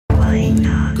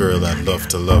Girl, I'd love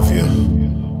to love you.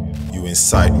 You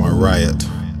incite my riot.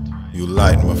 You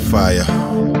light my fire.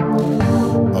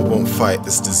 I won't fight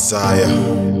this desire.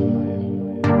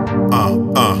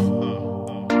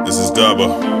 This is Daba.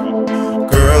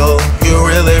 Girl, you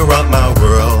really rock my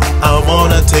world. I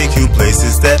wanna take you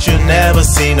places that you never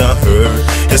seen or heard.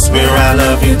 It's where I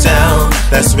love you down.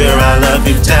 That's where I love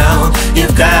you down. You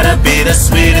gotta be the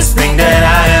sweetest thing that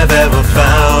I have ever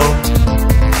found.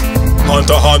 Hand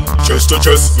to hand, chest to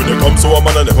chest. When it comes to a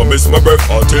man, I never miss my breath.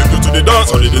 I'll take you to the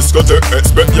dance or the discotheque.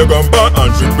 Expect your gun band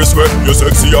and drink me sweat. Your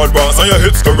sexy advance and your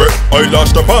hips correct.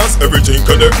 Eyelash to pass, everything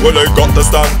connect. Well, I got to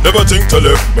stand, never think to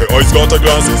left. My eyes got a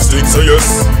glance, instinct say yes.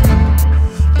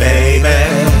 Baby,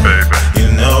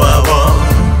 you know I want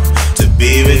to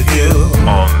be with you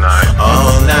All night,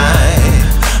 all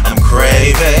night. I'm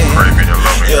craving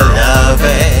your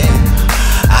loving.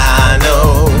 I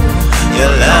know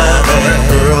your loving.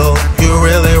 Girl, you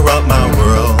really rock my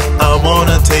world. I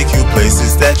wanna take you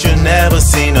places that you never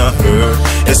seen or heard.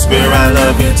 It's where I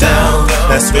love you down.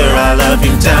 That's where I love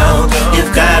you down.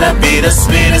 You've gotta be the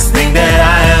sweetest thing that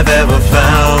I have ever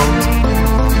found.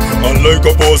 Unlike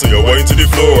a pose, you wine to the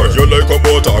floor. You're like a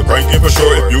motor, cranking for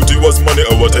sure. If beauty was money,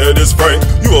 our head is frank.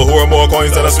 You a whore, more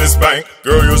coins than a Swiss bank.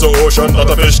 Girl, you're an ocean, not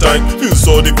a fish tank. You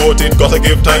so devoted, gotta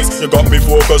give thanks. You got me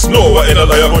focused, no, I ain't a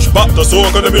liar. Push back the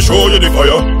soak and let me show you the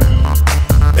fire.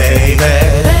 Baby,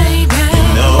 you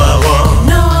know I want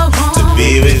to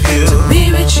be with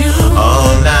you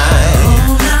all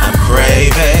night. I'm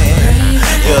craving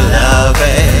your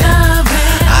loving.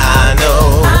 I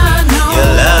know your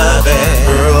loving.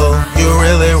 Girl, you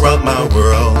really rock my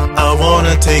world. I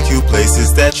wanna take you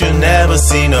places that you never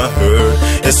seen or heard.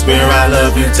 It's where I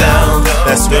love you down.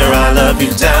 That's where I love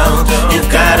you down. You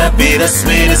gotta be the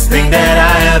sweetest thing that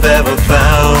I have ever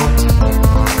found.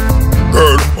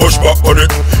 Girl, push back on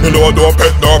it. You know I don't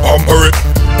pet nor pamper it.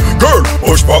 Girl,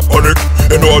 push back on it.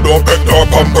 You know I don't pet nor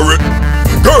pamper it.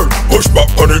 Girl, push back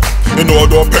on it. You know I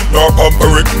don't pet nor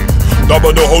pamper it.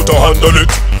 Daba know how to handle it.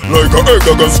 Like a egg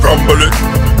I can scramble it.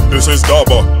 This is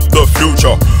Daba, the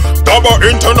future. Daba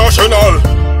International.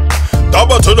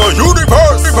 Daba to the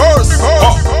universe.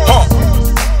 Ha, ha.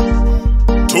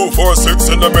 246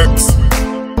 in the mix.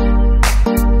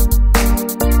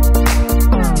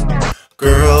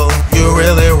 Girl, you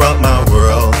really rock my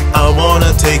world. I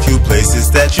wanna take you places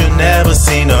that you never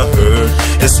seen or heard.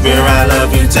 It's where I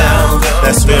love you down.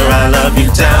 That's where I love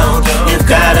you down. You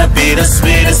gotta be the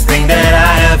sweetest thing that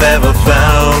I have ever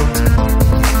found.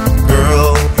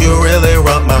 Girl, you really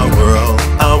rock my world.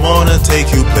 I wanna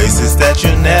take you places that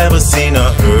you never seen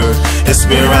or heard. It's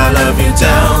where I love you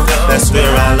down. That's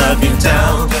where I love you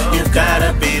down. You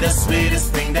gotta be the sweetest